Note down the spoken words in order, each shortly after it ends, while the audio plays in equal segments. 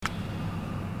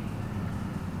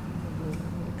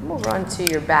Come over onto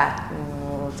your back. And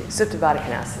we'll take Supta Baddha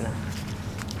Konasana.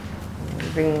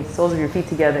 Bring the soles of your feet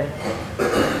together.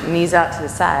 Knees out to the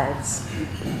sides.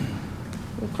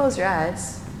 And close your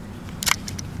eyes.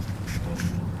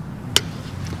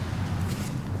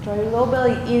 Draw your low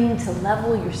belly in to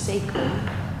level your sacrum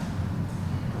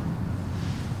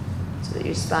so that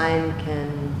your spine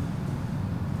can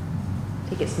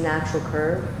take its natural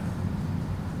curve.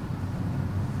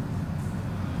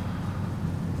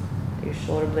 Your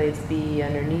shoulder blades be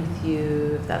underneath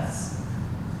you if that's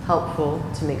helpful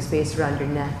to make space around your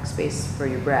neck, space for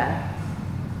your breath.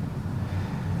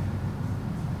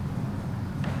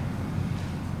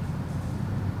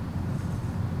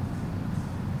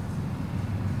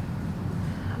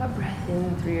 Have a breath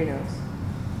in through your nose.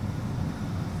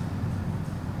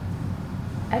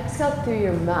 Exhale through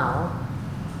your mouth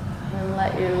and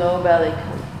let your low belly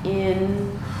come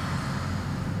in.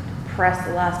 Press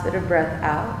the last bit of breath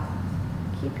out.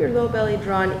 Keep your low belly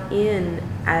drawn in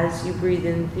as you breathe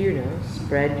in through your nose.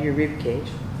 Spread your rib cage.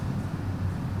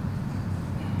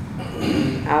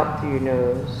 Out through your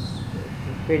nose,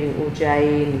 creating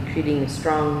ujjayi and creating a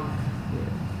strong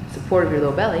support of your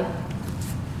low belly.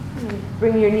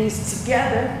 Bring your knees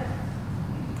together.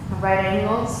 Right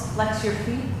angles. Flex your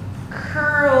feet.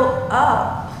 Curl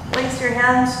up. Place your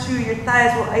hands to your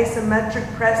thighs. We'll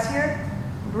isometric press here.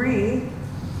 Breathe.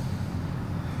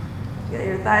 Get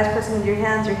your thighs pressing into your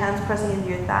hands pressing into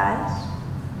your thighs.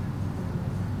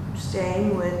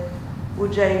 Staying with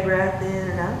ujjayi breath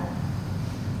in and out.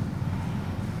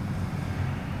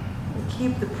 And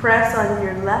keep the press on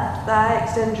your left thigh.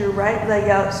 Extend your right leg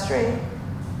out straight.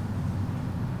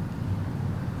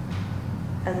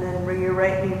 And then bring your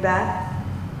right knee back.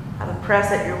 Have a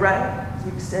press at your right as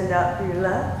you extend out through your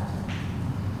left.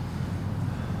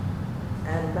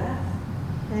 And back.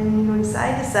 And you're going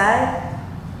side to side.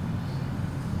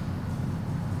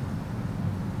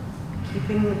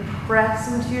 Keeping the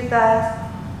press into your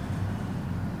thighs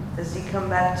as you come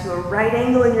back to a right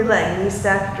angle in your leg. Knee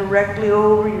stacked directly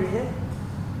over your hip.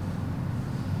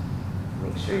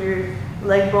 Make sure your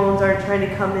leg bones aren't trying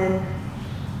to come in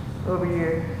over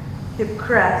your hip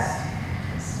crest.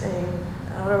 Staying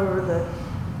out over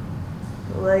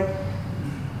the leg.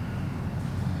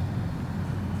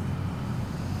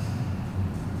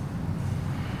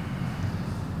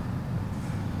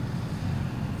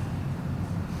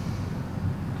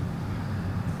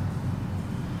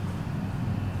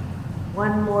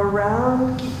 One more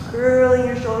round. Keep curling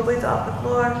your shoulder blades off the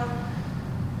floor.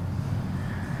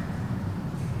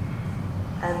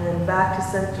 And then back to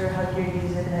center. Hug your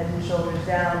knees in, head and shoulders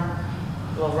down.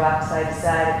 A little rock side to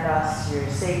side across your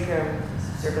sacrum,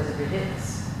 circles of your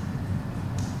hips.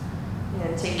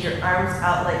 And take your arms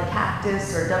out like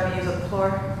cactus or W's on the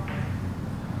floor.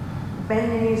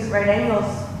 Bend your knees at right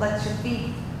angles. Flex your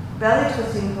feet. Belly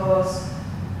twisting pose.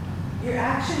 Your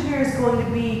action here is going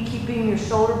to be keeping your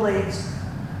shoulder blades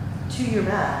to your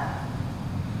mat.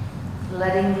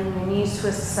 Letting your knees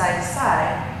twist side to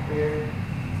side, your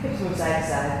hips move side to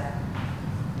side.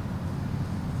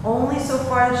 Only so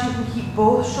far that you can keep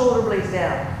both shoulder blades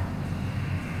down.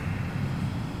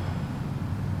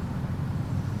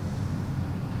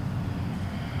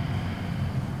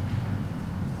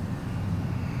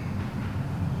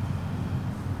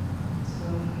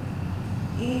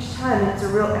 Each time it's a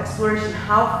real exploration.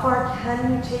 How far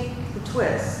can you take the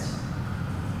twist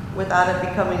without it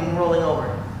becoming rolling over?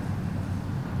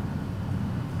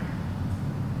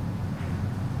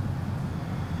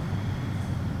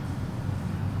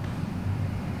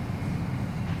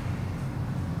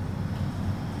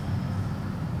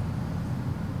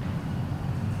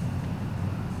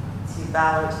 So you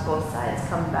balance both sides,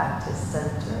 come back to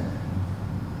center.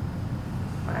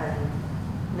 And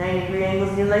 90-degree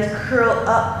angles in your legs, curl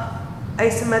up.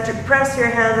 Isometric press your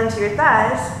hands into your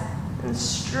thighs and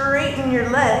straighten your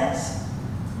legs.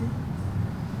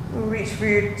 And reach for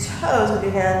your toes with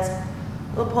your hands.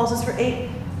 Little pulses for 8,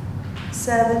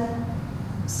 7,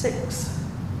 6,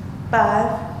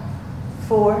 5,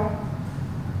 4,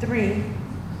 3,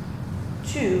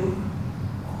 2.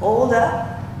 Hold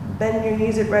up. Bend your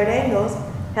knees at right angles.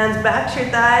 Hands back to your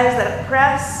thighs, that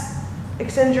press.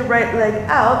 Extend your right leg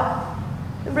out.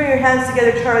 And bring your hands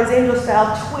together, Charlie's Angel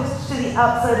style. Twist to the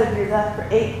outside of your left for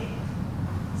 8,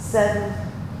 7,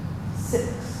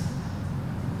 6,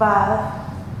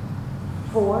 5,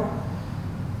 4,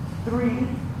 3,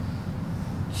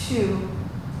 2,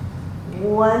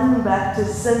 1. Back to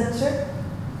center.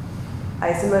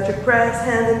 Isometric press,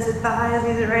 hands into thighs,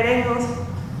 knees at right angles.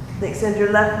 Then extend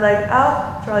your left leg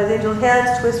out. Charlie's Angel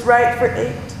hands, twist right for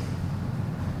 8,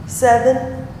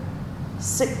 7,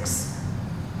 6,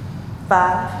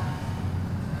 5,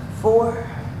 4,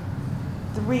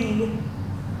 3,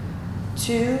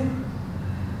 2,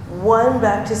 1.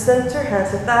 Back to center,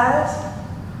 hands to thighs.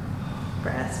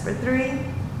 Press for 3.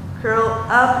 Curl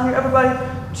up in your upper body.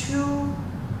 2.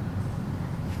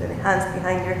 Then hands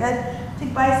behind your head.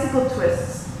 Take bicycle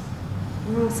twists.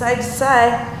 Move side to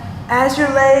side. As your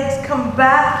legs come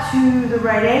back to the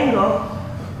right angle,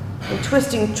 and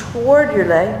twisting toward your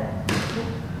leg,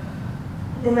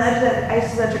 imagine that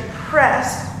isometric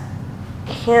press,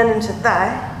 hand into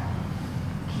thigh,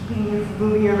 keeping you from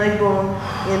moving your leg bone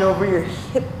in over your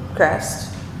hip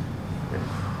crest.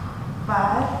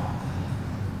 5,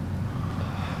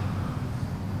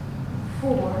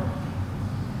 4,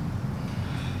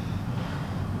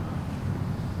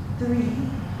 3,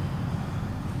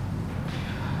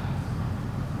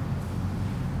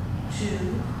 2,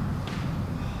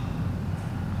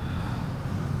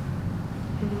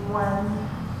 and 1.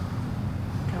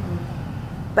 Come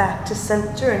back to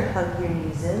center and hug your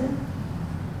knees in.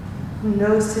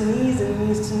 Nose to knees and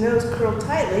knees to nose, curl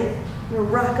tightly. You'll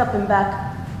rock up and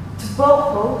back to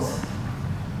boat pose.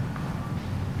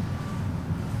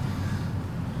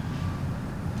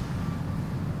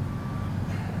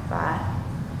 5,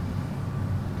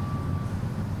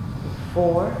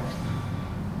 4,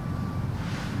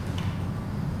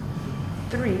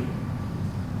 3,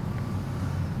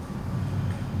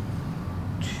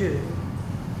 2.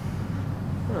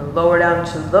 I'm going to lower down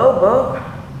to low boat.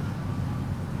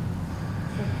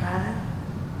 5,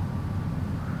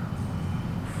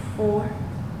 4,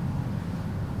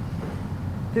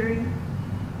 3,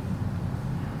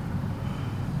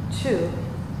 2.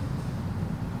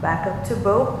 Back up to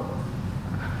boat.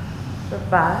 For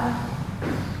 5,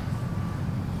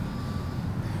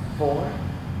 4,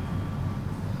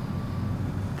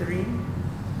 3,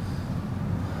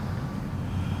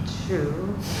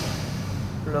 2.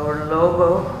 Lower to low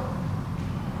boat.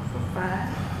 For 5,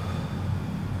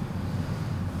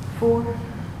 4,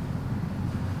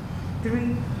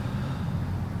 3,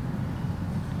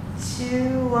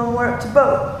 2. One more up to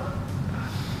boat.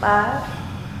 5,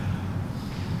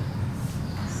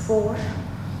 4,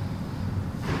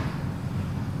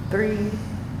 3,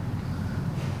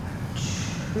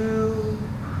 2.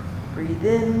 Breathe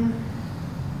in.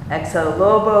 Exhale,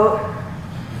 low boat.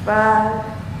 5,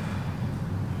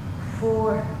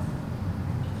 4,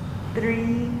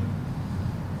 3,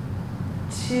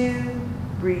 2.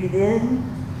 Breathe in.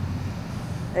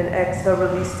 And exhale,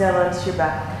 release down onto your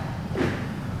back.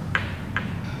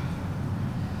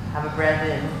 Have a breath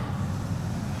in.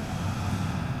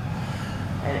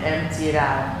 And empty it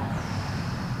out.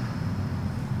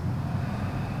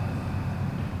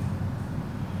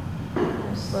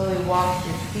 And slowly walk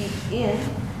your feet in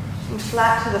and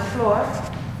flat to the floor.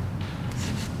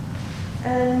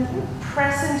 And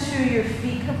press into your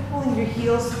feet, pulling your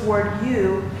heels toward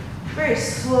you. Very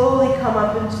slowly come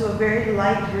up into a very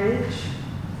light bridge.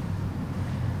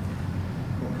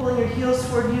 And pulling your heels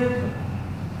toward you,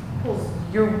 pull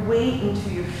your weight into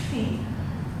your feet.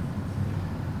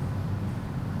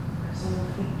 Pressing your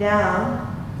feet down.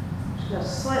 Just going to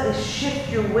slightly shift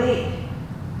your weight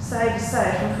side to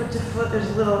side, from foot to foot.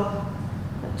 There's a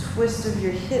twist of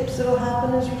your hips that'll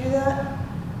happen as you do that.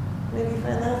 Maybe you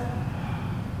find that.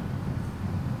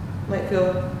 Might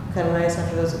feel kind of nice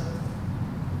after those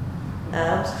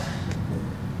abs.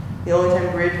 The only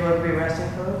time bridge will ever be resting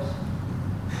pose.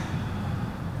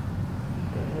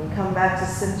 And come back to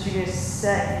center. You're going to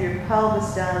set your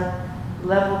pelvis down,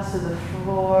 level to the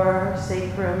floor,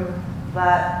 sacrum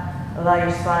flat. Allow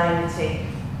your spine to take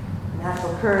a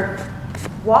natural curve.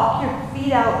 Walk your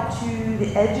feet out to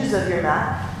the edges of your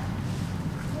mat.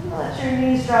 And let your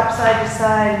knees drop side to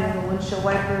side in the windshield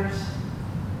wipers.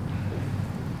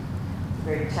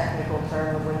 Very technical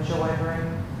term of windshield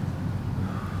wipering.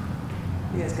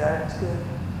 You guys got it? It's good.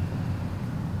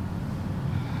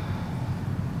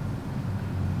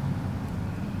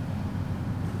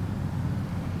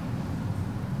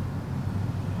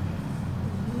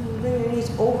 Bring your knees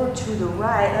over to the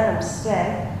right. Let them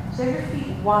stay. So have your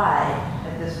feet wide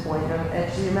at this point on the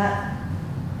edge of your mat.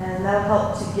 And that'll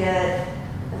help to get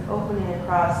an opening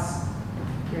across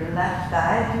your left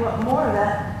thigh. If you want more of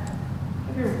that,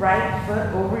 have your right foot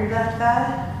over your left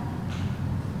thigh.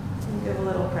 And give a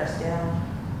little press down.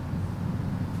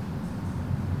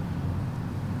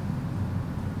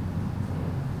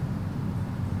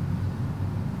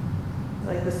 I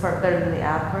like this part better than the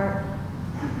ab part.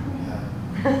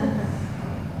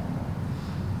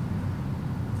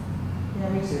 Yeah,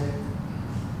 me too.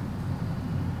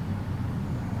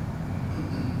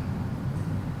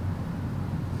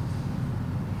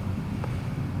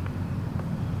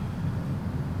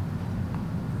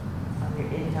 On your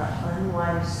inhale, Now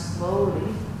unwind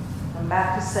slowly. Come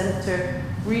back to center.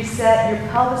 Reset your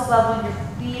pelvis level, your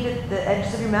feet at the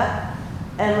edges of your mat,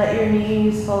 and let your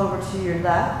knees fall over to your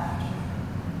left.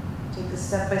 Take this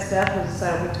step by step, as the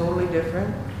side will be totally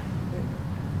different.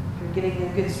 You're getting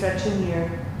a good stretch in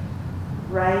your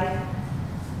right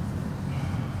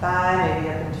thigh, maybe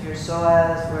up into your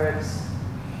psoas where it's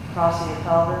crossing your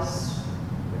pelvis.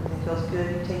 Everything feels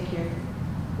good. You take your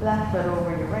left foot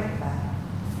over your right thigh.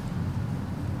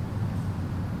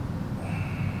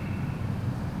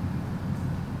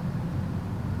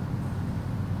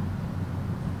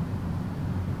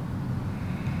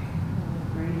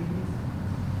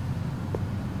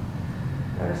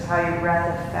 Notice how your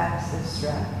breath affects this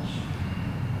stretch.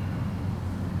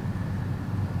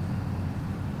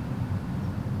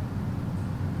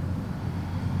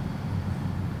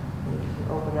 You can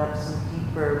open up some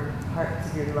deeper parts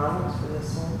of your lungs for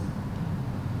this one.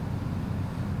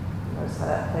 Notice how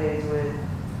that plays with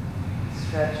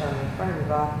stretch on the front of your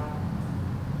body,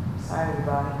 side of your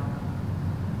body.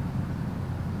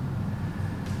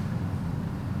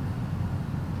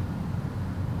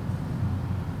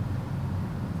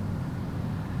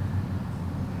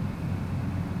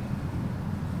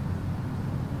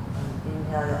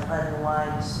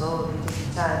 Unwind slowly, take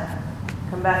your time.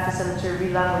 Come back to center,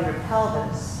 re-level your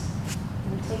pelvis,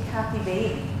 and take happy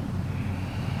baby.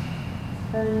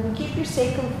 And keep your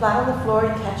sacrum flat on the floor.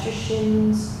 You catch your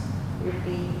shins, your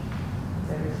feet,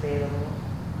 whatever's available.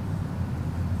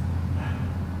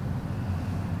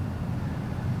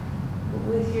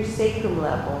 With your sacrum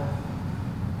level,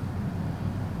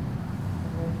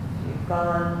 and if you've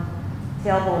gone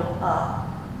tailbone up,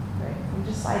 right, and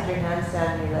just slide your hands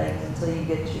down your legs until you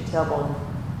get your tailbone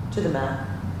to the mat.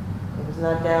 If it's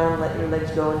not down, let your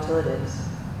legs go until it is.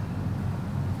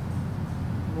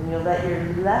 And then you'll let your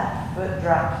left foot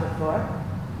drop to the floor.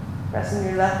 Pressing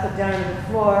your left foot down to the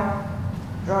floor,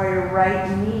 draw your right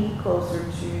knee closer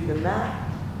to the mat.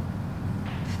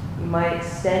 You might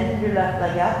extend your left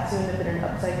leg out to end up in an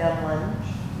upside down lunge.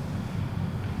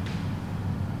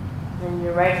 And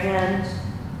your right hand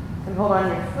can hold on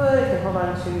your foot, can hold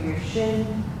on to your shin.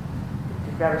 You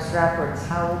can grab a strap or a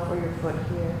towel for your foot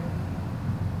here.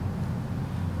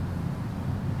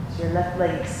 So your left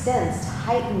leg extends,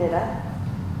 tighten it up.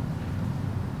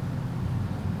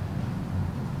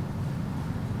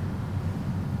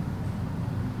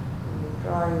 And you're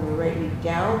drawing your right knee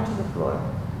down to the floor.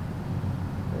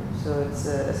 So it's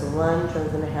a lunge rather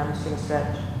than a hamstring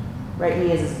stretch. Right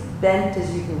knee is as bent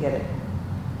as you can get it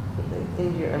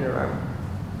into your underarm.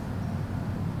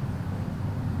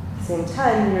 At the same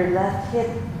time, your left hip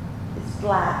is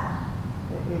flat.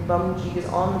 Your bum cheek is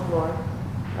on the floor,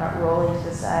 not rolling to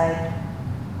the side.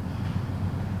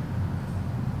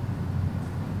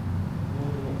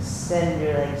 And you extend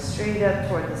your legs straight up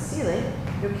toward the ceiling.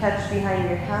 You'll catch behind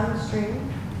your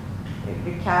hamstring,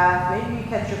 maybe your calf, maybe you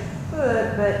catch your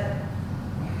foot, but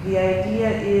the idea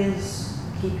is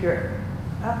keep your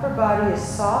upper body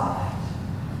as soft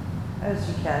as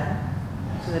you can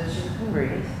so that you can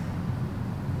breathe.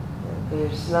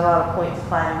 There's not a lot of point to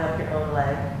climbing up your own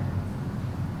leg.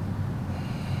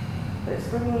 But it's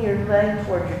bringing your leg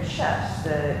towards your chest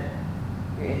that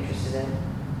you're interested in.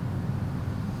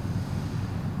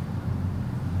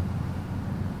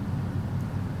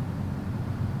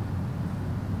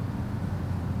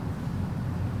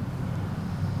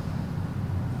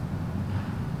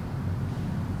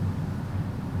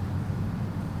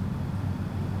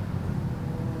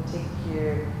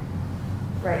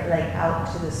 Right leg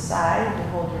out to the side and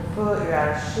hold your foot, your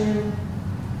outer shin,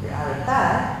 your outer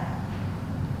thigh.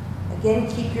 Again,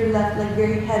 keep your left leg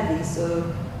very heavy,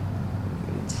 so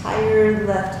entire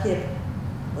left hip,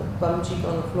 the bum cheek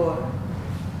on the floor.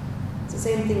 It's the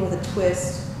same thing with a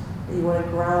twist, where you want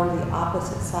to ground the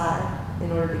opposite side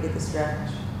in order to get the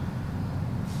stretch.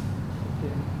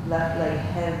 Keep your left leg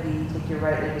heavy, take your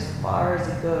right leg as far as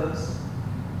it goes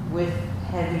with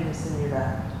heaviness in your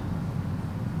left.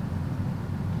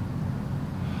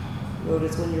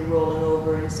 Notice when you're rolling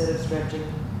over instead of stretching.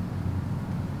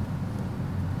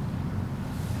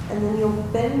 And then you'll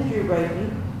bend your right knee,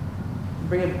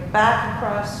 bring it back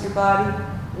across your body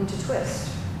into twist.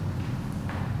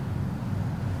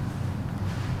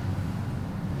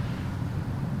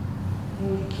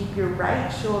 And you keep your right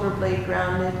shoulder blade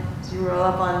grounded as you roll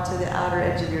up onto the outer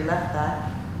edge of your left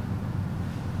thigh.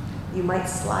 You might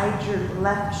slide your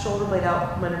left shoulder blade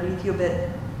out from underneath you a bit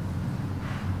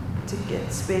to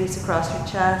get space across your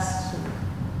chest and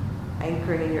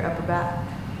anchoring in your upper back.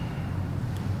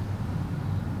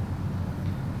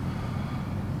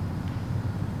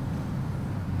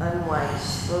 Unwind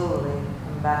slowly,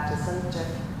 come back to center.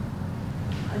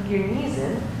 Hug your knees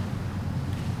in.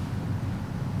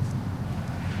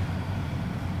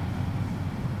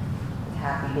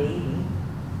 Happy baby.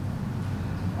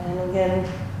 And again,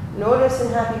 notice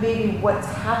in happy baby what's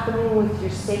happening with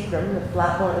your sacrum, the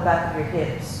flat bone at the back of your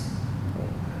hips.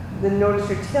 Then notice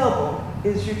your tailbone.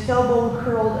 Is your tailbone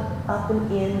curled up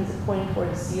and in? Is it pointing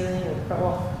toward the ceiling or the front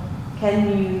wall?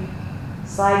 Can you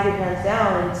slide your hands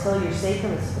down until your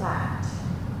sacrum is flat?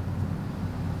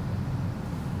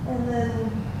 And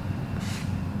then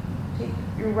take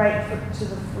your right foot to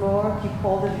the floor. Keep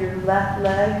hold of your left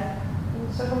leg.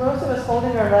 And so for most of us,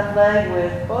 holding our left leg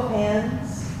with both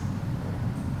hands.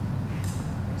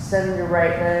 Extend your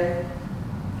right leg.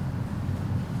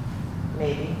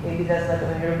 Maybe that's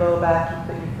like on your low back,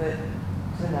 you put your foot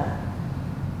to the mat.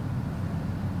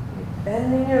 You're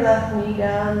bending your left knee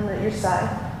down at your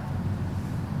side.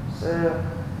 So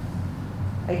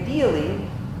ideally,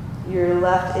 your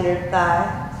left inner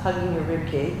thigh is hugging your rib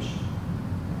cage.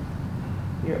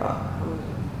 You got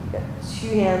two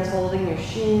hands holding your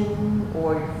shin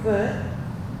or your foot.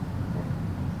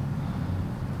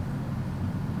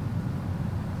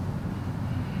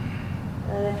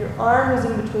 And if your arm is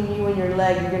in between you and your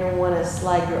leg, you're going to want to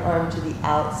slide your arm to the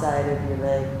outside of your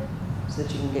leg so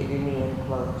that you can get your knee in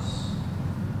close.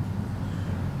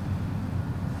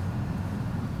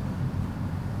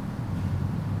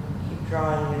 Keep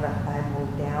drawing your left thigh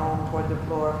bone down toward the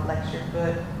floor. Flex your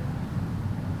foot.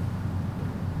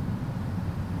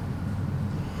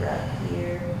 Deep breath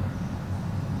here.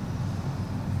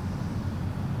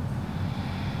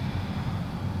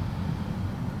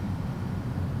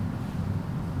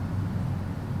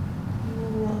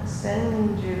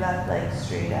 Extend your left leg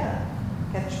straight up.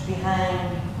 Catch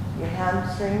behind your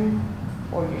hamstring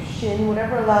or your shin,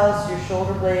 whatever allows your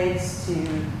shoulder blades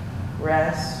to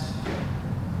rest,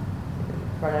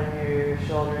 in front of your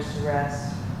shoulders to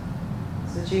rest,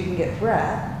 so that you can get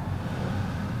breath.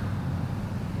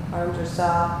 Arms are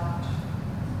soft.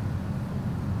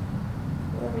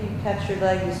 Wherever you catch your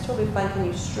leg is totally fine. Can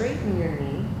you straighten your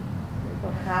knee? You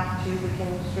don't have to, but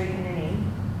can you straighten your knee?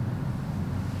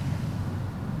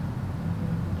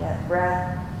 Get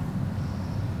breath.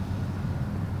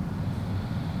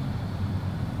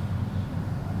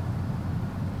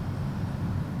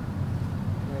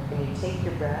 And when you take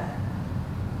your breath,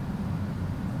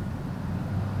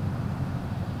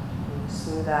 you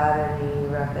smooth out any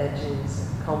rough edges,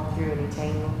 comb through any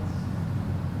tangles.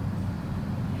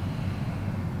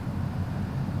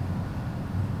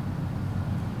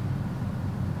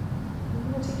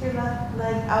 And then take your left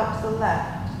leg out to the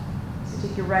left. So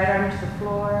take your right arm to the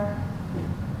floor.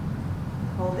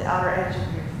 Hold the outer edge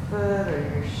of your foot or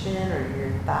your shin or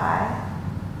your thigh.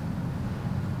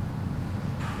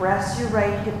 Press your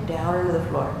right hip down into the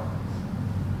floor.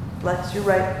 Flex your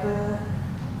right foot.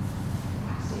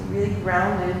 Stay really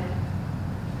grounded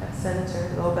at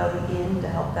center. Low belly in to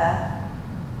help that.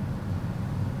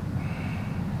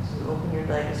 So you open your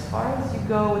leg as far as you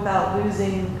go without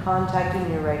losing contact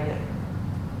in your right hip.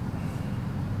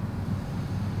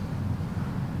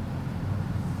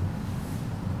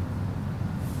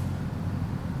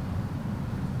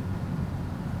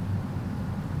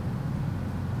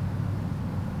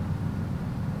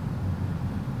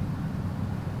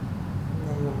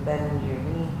 Bend your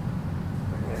knee.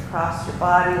 We're going to cross your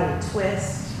body and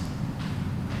twist.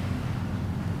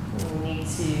 You need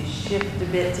to shift a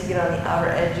bit to get on the outer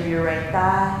edge of your right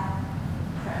thigh.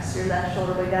 Press your left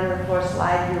shoulder blade down to the floor.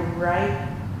 Slide your right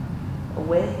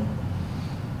away.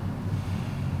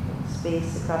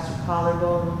 Space across your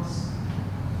collarbones.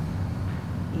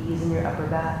 Ease in your upper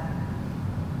back.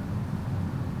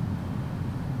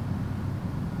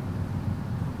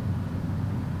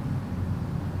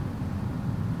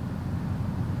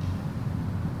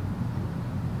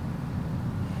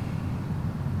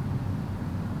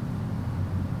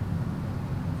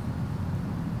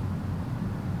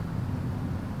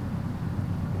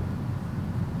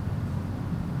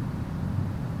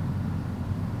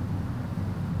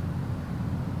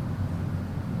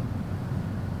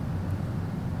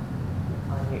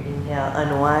 Inhale,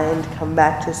 unwind, come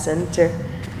back to center.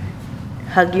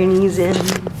 Hug your knees in.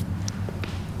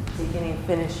 Take any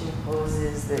finishing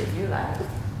poses that you like.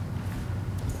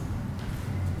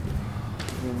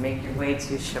 And make your way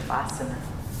to Shavasana.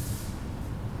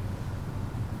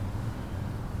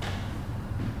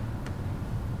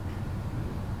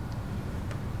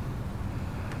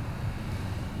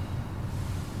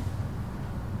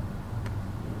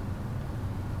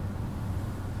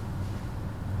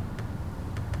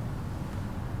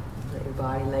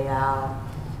 Body lay out.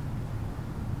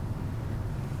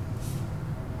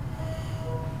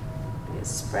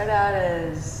 Spread out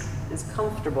as is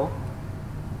comfortable.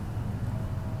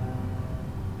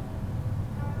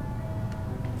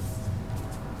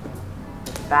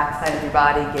 Let the backside of your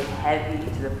body get heavy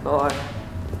to the floor.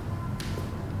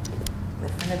 The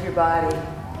front of your body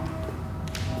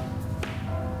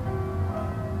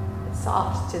is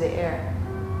soft to the air.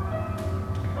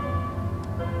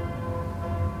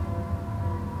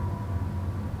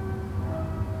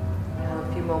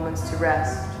 Moments to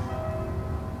rest,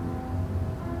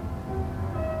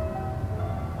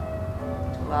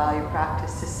 to allow your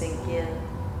practice to sink in.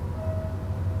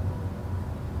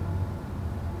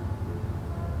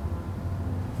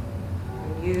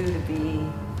 For you to be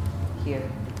here.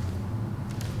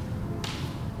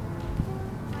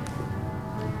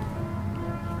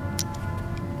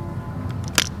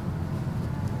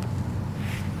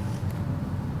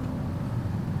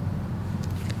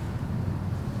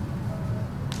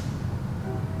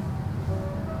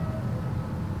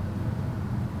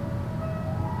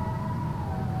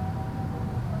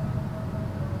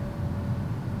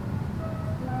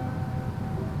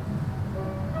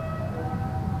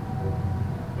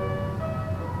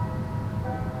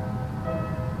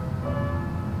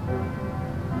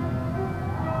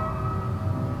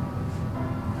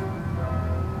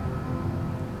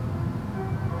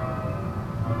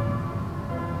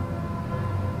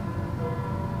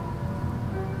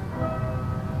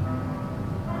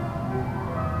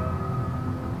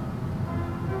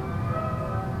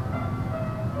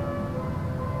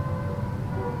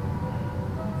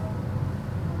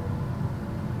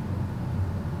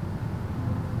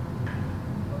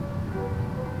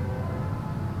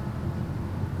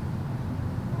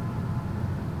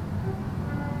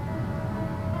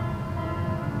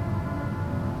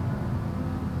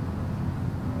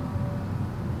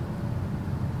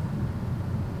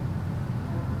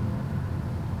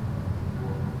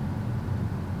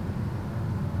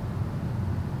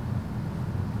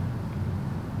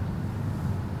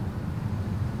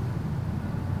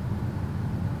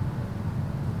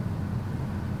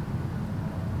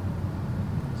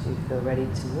 You feel ready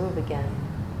to move again.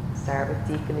 Start with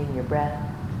deepening your breath.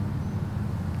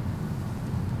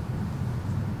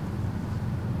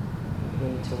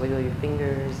 Begin to wiggle your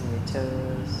fingers and your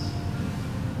toes.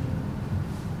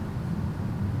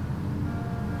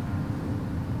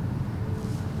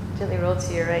 Gently roll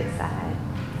to your right side.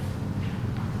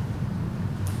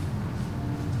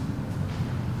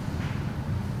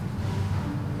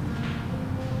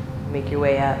 Make your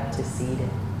way up to seated.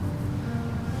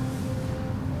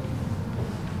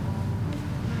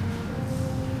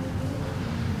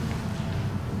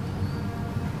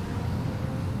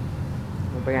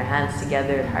 Bring our hands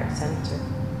together at heart center.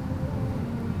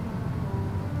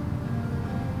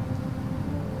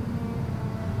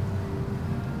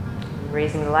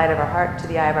 Raising the light of our heart to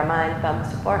the eye of our mind, thumbs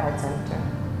to forehead center.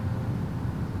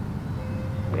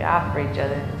 We offer each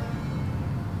other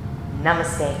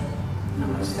Namaste.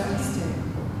 Namaste.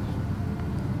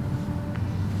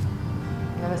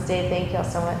 Namaste, thank you all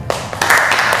so much.